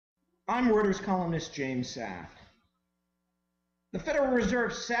I'm Reuters columnist James Saft. The Federal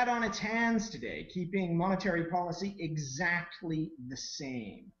Reserve sat on its hands today, keeping monetary policy exactly the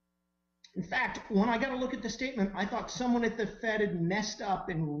same. In fact, when I got a look at the statement, I thought someone at the Fed had messed up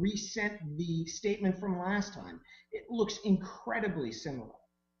and resent the statement from last time. It looks incredibly similar.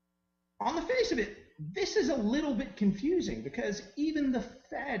 On the face of it, this is a little bit confusing because even the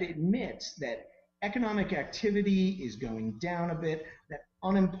Fed admits that economic activity is going down a bit, that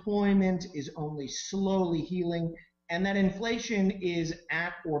unemployment is only slowly healing, and that inflation is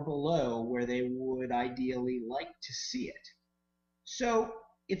at or below where they would ideally like to see it. So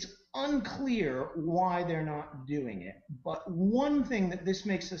it's unclear why they're not doing it. But one thing that this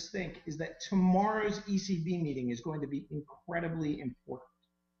makes us think is that tomorrow's ECB meeting is going to be incredibly important.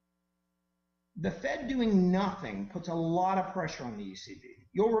 The Fed doing nothing puts a lot of pressure on the ECB.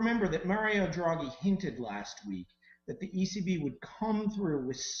 You'll remember that Mario Draghi hinted last week that the ECB would come through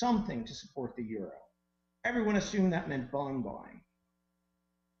with something to support the euro. Everyone assumed that meant bond buying.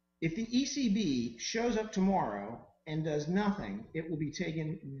 If the ECB shows up tomorrow and does nothing, it will be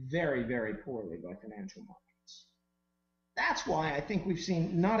taken very, very poorly by financial markets. That's why I think we've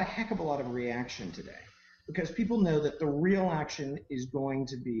seen not a heck of a lot of reaction today, because people know that the real action is going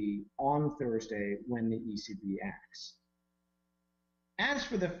to be on Thursday when the ECB acts. As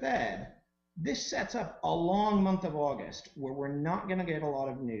for the Fed, this sets up a long month of August where we're not going to get a lot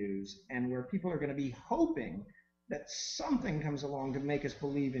of news and where people are going to be hoping that something comes along to make us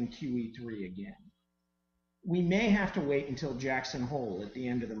believe in QE3 again. We may have to wait until Jackson Hole at the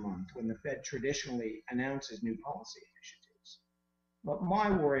end of the month when the Fed traditionally announces new policy initiatives. But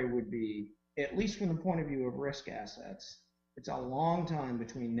my worry would be, at least from the point of view of risk assets, it's a long time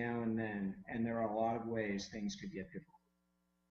between now and then, and there are a lot of ways things could get difficult.